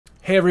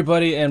Hey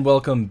everybody, and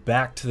welcome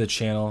back to the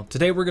channel.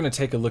 Today we're going to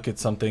take a look at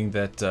something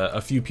that a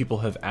few people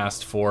have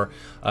asked for,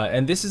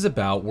 and this is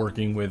about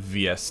working with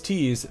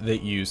VSTs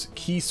that use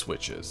key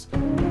switches.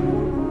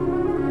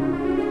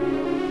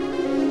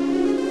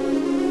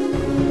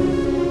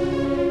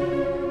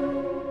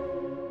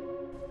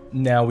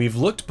 Now, we've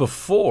looked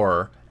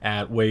before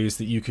at ways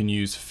that you can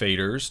use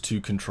faders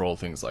to control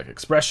things like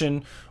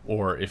expression,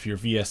 or if your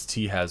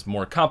VST has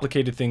more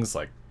complicated things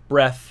like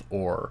breath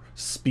or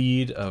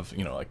speed of,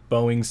 like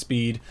bowing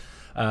speed,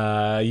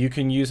 you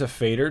can use a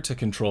fader to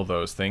control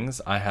those things.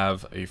 I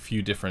have a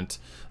few different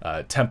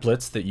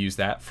templates that use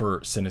that for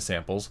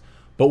CineSamples,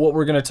 but what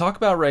we're going to talk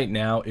about right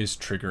now is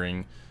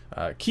triggering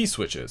key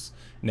switches.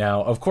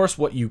 Now, of course,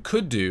 what you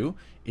could do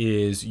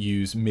is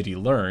use MIDI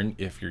learn.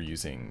 If you're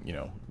using,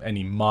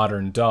 any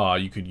modern DAW,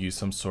 you could use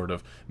some sort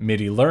of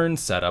MIDI learn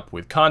setup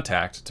with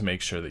Contact to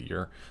make sure that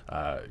you're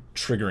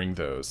triggering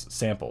those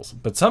samples.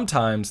 But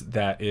sometimes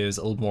that is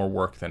a little more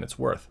work than it's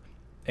worth.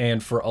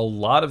 And for a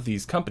lot of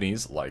these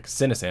companies, like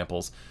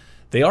CineSamples,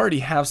 they already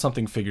have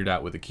something figured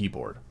out with a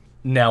keyboard.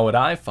 Now, what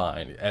I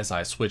find as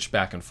I switch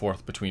back and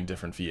forth between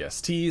different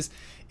VSTs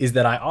is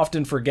that I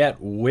often forget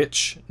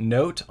which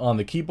note on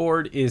the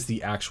keyboard is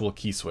the actual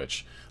key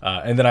switch.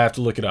 And then I have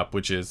to look it up,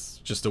 which is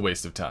just a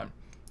waste of time.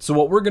 So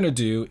what we're going to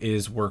do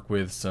is work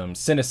with some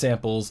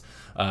CineSamples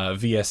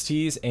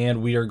VSTs,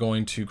 and we are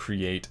going to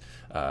create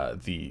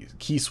the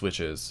key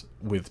switches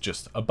with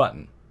just a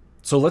button.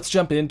 So let's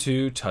jump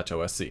into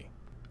TouchOSC.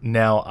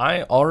 Now,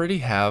 I already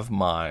have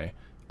my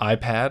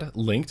iPad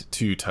linked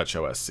to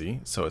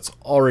TouchOSC, so it's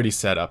already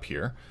set up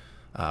here.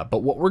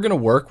 But what we're going to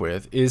work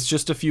with is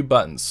just a few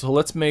buttons. So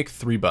let's make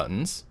 3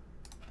 buttons.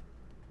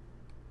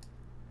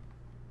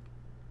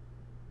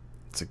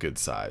 It's a good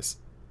size.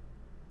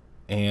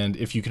 And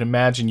if you can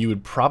imagine, you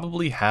would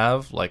probably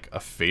have like a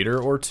fader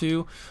or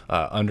two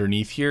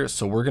underneath here.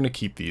 So we're going to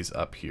keep these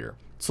up here.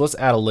 So let's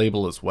add a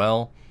label as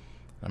well.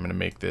 I'm going to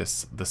make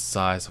this the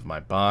size of my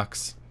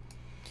box.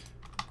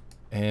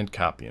 And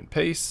copy and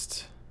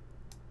paste.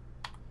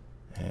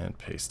 And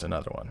paste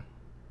another one.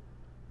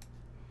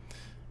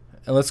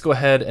 And let's go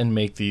ahead and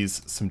make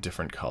these some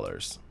different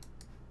colors.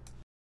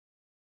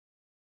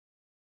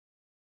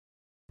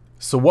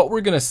 So what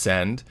we're going to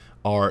send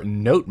are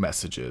note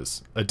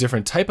messages, a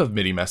different type of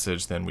MIDI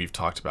message than we've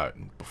talked about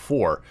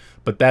before,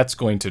 but that's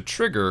going to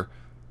trigger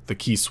the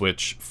key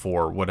switch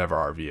for whatever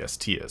our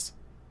VST is.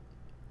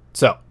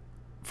 So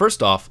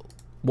first off,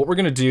 what we're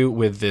going to do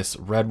with this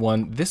red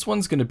one, this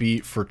one's going to be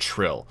for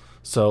trill.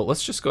 So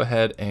let's just go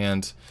ahead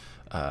and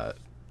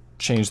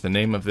change the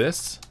name of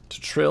this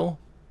to trill.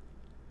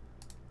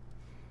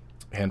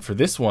 And for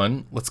this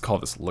one, let's call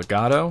this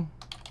legato.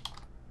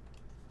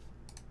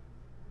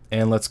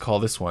 And let's call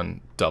this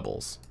one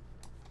doubles.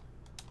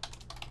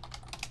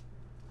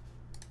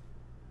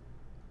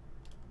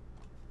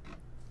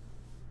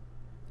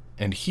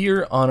 And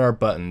here on our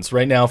buttons,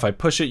 right now if I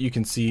push it, you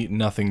can see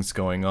nothing's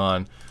going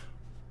on.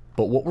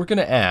 But what we're going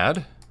to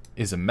add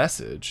is a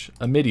message,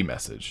 a MIDI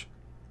message.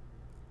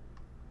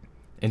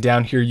 And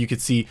down here you can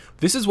see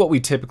this is what we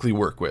typically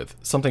work with,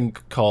 something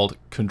called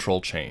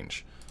control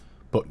change.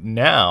 But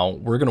now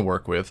we're going to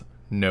work with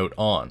note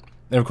on.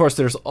 And of course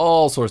there's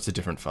all sorts of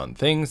different fun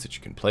things that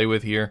you can play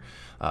with here,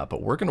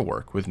 but we're going to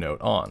work with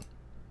note on.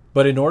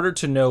 But in order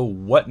to know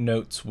what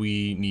notes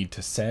we need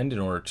to send in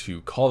order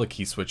to call the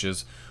key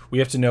switches, we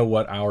have to know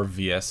what our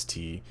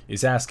VST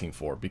is asking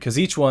for, because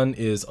each one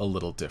is a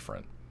little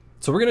different.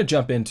 So we're going to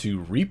jump into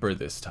Reaper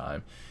this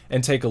time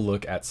and take a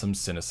look at some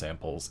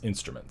CineSamples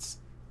instruments.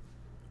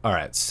 All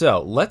right,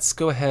 so let's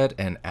go ahead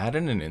and add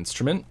in an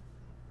instrument.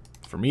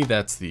 For me,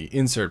 that's the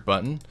insert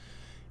button.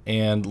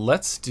 And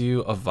let's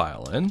do a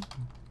violin.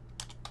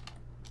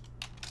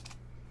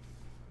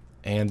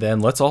 And then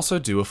let's also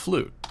do a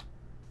flute.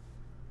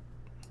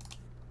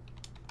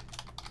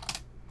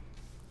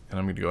 And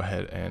I'm going to go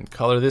ahead and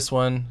color this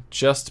one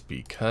just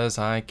because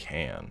I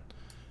can.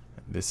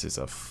 This is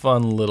a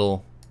fun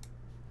little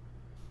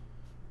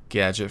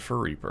gadget for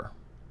Reaper.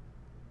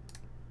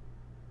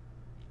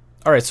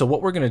 All right, so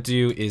what we're going to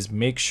do is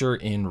make sure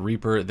in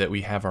Reaper that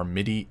we have our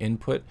MIDI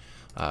input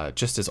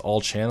just as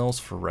all channels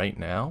for right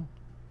now.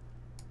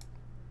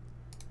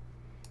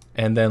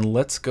 And then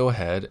let's go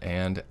ahead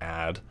and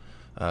add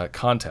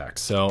Contact.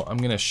 So I'm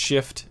going to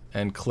shift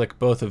and click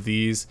both of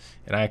these,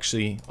 and I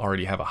actually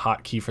already have a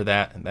hotkey for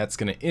that, and that's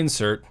going to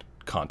insert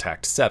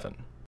Contact 7.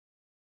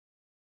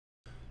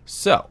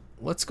 So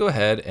let's go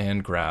ahead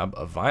and grab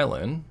a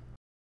violin.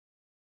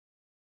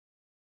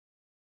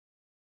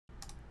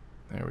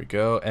 There we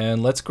go.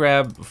 And let's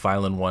grab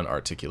violin 1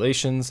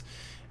 articulations.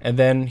 And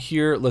then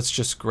here, let's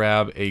just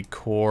grab a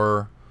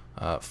core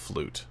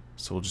flute.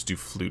 So we'll just do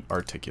flute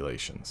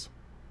articulations.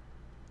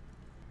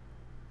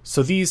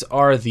 So these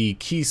are the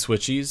key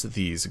switches,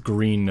 these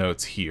green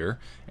notes here.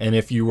 And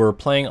if you were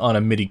playing on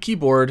a MIDI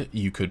keyboard,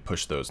 you could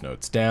push those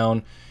notes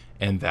down,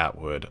 and that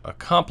would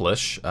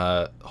accomplish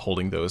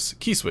holding those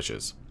key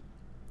switches.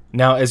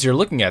 Now, as you're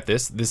looking at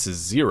this, this is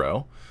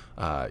 0.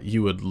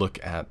 You would look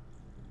at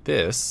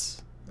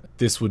this.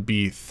 This would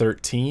be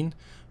 13,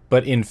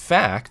 But in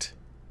fact,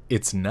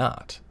 it's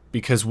not,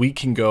 because we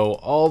can go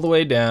all the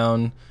way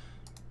down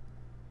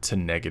to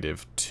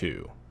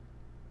 -2.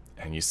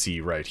 And you see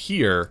right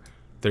here,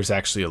 there's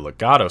actually a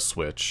legato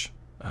switch,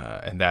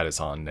 and that is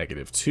on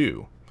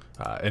 -2.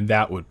 And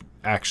that would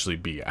actually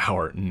be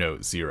our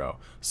note 0.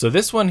 So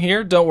this one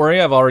here, don't worry,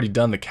 I've already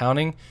done the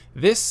counting.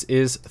 This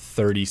is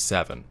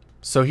 37.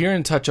 So here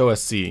in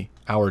TouchOSC,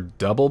 our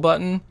double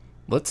button,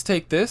 let's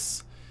take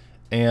this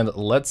and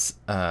let's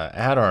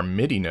add our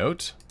MIDI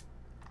note.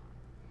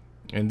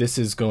 And this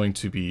is going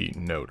to be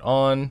note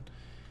on.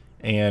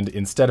 And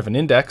instead of an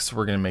index,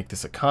 we're going to make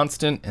this a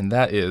constant, and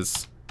that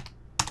is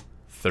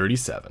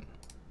 37.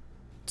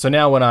 So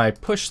now when I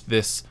push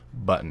this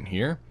button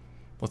here,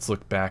 let's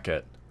look back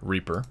at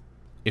Reaper.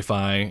 If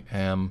I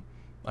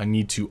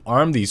need to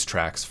arm these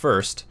tracks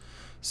first.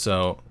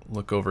 So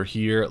look over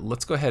here.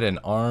 Let's go ahead and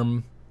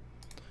arm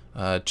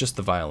just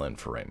the violin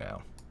for right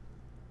now.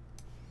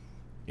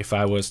 If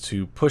I was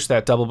to push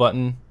that double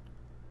button,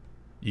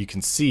 you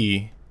can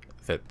see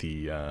that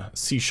the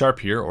C sharp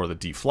here, or the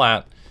D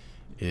flat,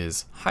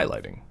 is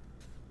highlighting.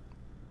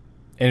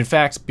 And in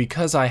fact,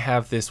 because I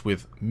have this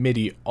with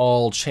MIDI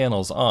all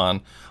channels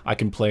on, I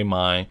can play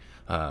my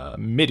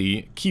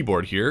MIDI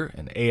keyboard here,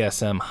 an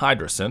ASM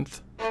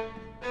Hydrasynth.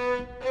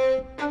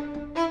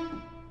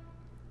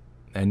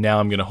 And now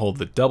I'm going to hold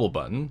the double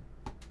button.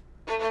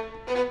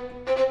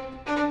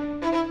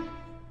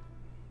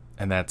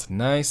 And that's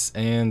nice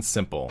and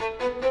simple.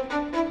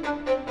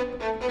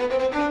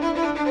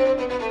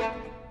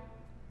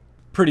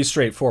 Pretty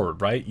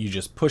straightforward, right? You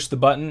just push the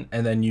button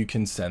and then you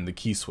can send the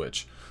key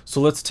switch.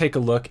 So let's take a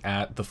look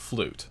at the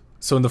flute.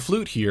 So in the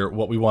flute here,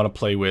 what we want to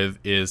play with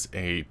is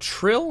a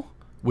trill,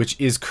 which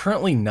is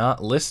currently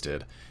not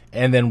listed,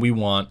 and then we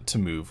want to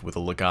move with a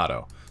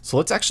legato. So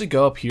let's actually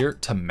go up here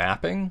to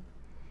mapping,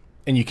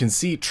 and you can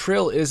see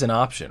trill is an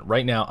option.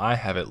 Right now I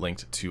have it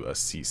linked to a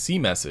CC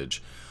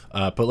message,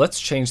 but let's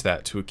change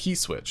that to a key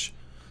switch.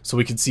 So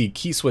we can see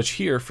key switch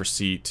here for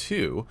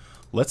C2.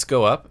 Let's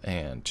go up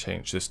and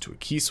change this to a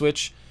key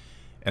switch,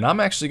 and I'm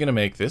actually going to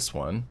make this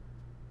one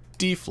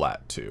D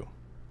flat 2.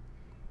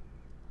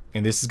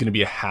 And this is going to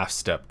be a half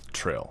step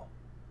trill.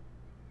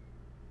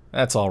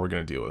 That's all we're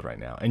going to deal with right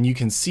now. And you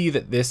can see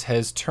that this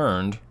has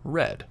turned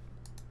red.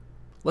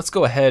 Let's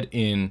go ahead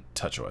in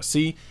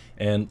TouchOSC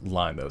and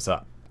line those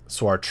up.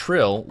 So our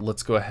trill,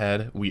 let's go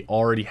ahead. We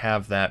already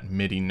have that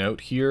MIDI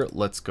note here.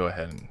 Let's go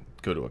ahead and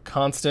go to a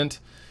constant.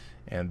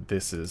 And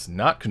this is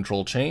not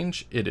control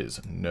change. It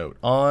is note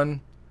on.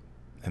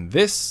 And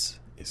this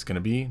is going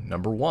to be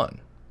number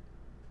 1.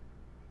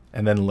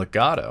 And then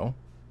legato.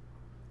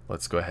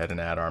 Let's go ahead and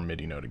add our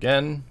MIDI note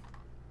again.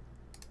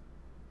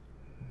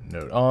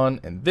 Note on,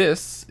 and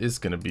this is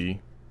going to be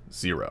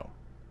 0.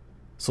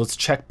 So let's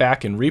check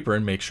back in Reaper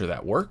and make sure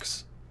that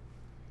works.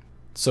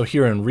 So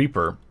here in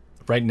Reaper,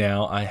 right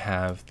now I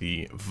have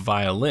the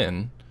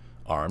violin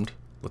armed.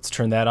 Let's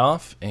turn that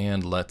off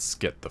and let's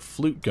get the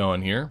flute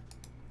going here.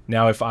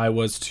 Now if I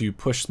was to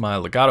push my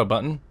legato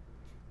button,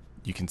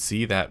 you can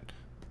see that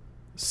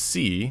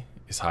C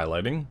is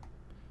highlighting.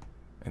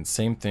 And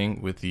same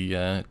thing with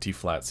the D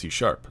flat C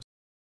sharp.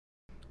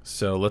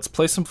 So let's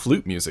play some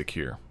flute music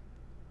here.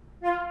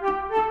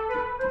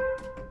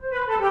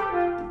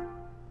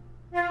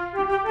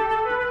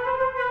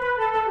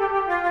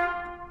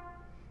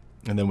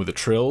 And then with the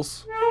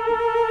trills.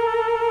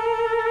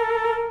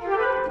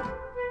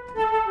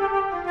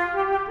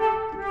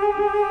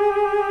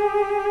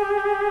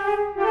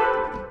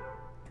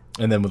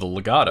 And then with the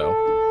legato.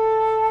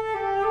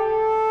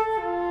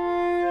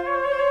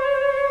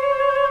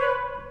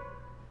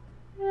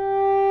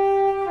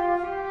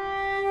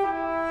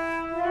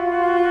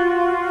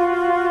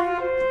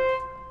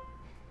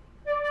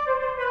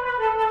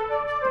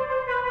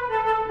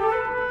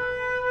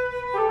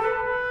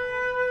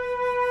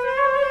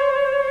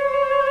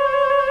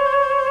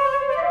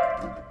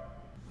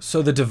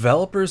 So the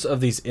developers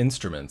of these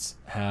instruments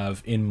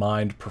have in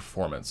mind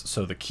performance.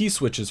 So the key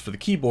switches for the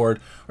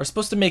keyboard are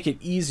supposed to make it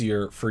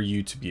easier for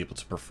you to be able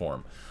to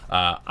perform.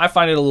 I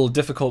find it a little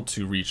difficult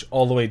to reach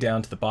all the way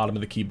down to the bottom of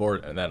the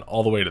keyboard and then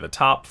all the way to the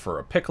top for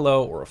a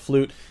piccolo or a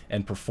flute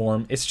and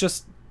perform. It's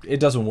just,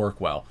 it doesn't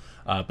work well.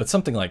 But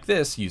something like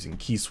this, using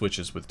key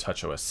switches with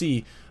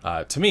TouchOSC,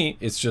 to me,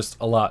 it's just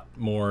a lot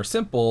more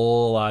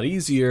simple, a lot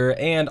easier,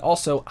 and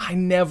also I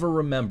never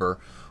remember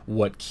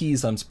what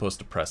keys I'm supposed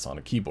to press on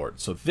a keyboard.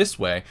 So this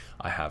way,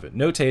 I have it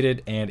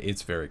notated and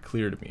it's very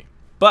clear to me.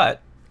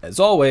 But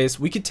as always,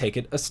 we could take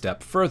it a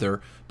step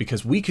further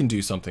because we can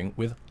do something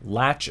with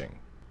latching.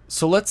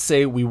 So let's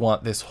say we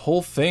want this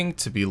whole thing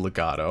to be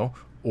legato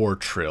or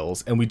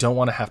trills and we don't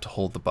want to have to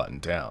hold the button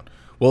down.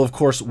 Well, of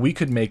course, we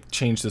could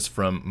change this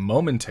from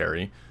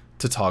momentary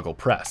to toggle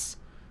press.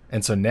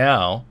 And so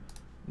now,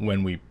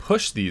 when we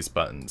push these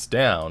buttons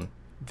down,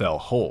 they'll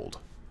hold.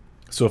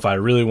 So if I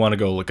really want to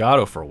go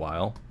legato for a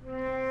while,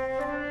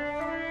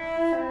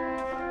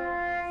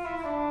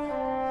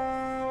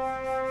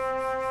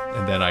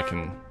 and then I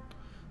can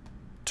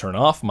turn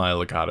off my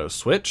legato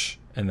switch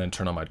and then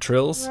turn on my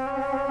trills,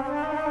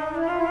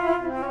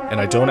 and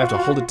I don't have to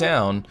hold it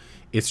down.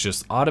 It's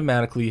just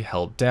automatically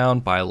held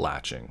down by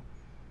latching.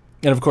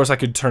 And of course I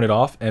could turn it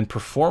off and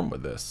perform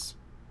with this.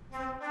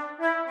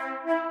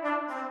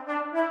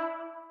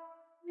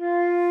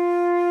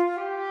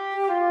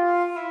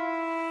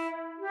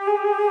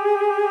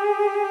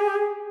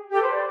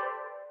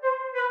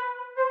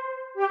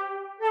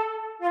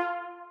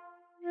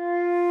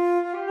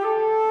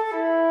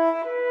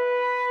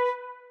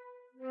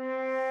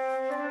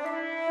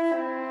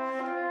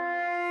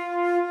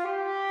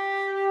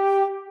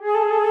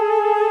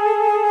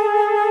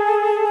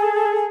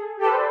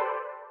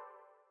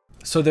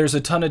 So there's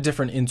a ton of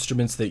different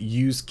instruments that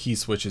use key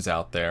switches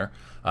out there.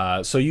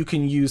 So you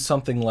can use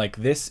something like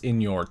this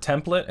in your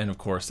template and of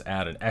course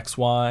add an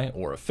XY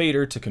or a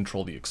fader to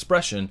control the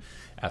expression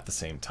at the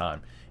same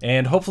time.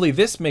 And hopefully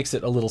this makes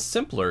it a little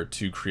simpler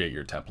to create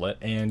your template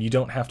and you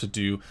don't have to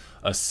do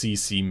a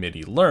CC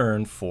MIDI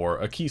learn for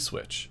a key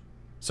switch.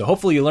 So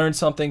hopefully you learned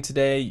something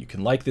today. You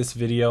can like this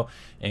video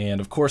and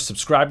of course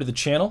subscribe to the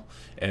channel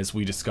as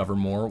we discover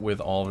more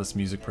with all this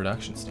music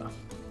production stuff.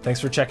 Thanks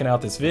for checking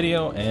out this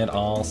video, and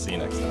I'll see you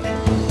next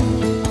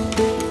time.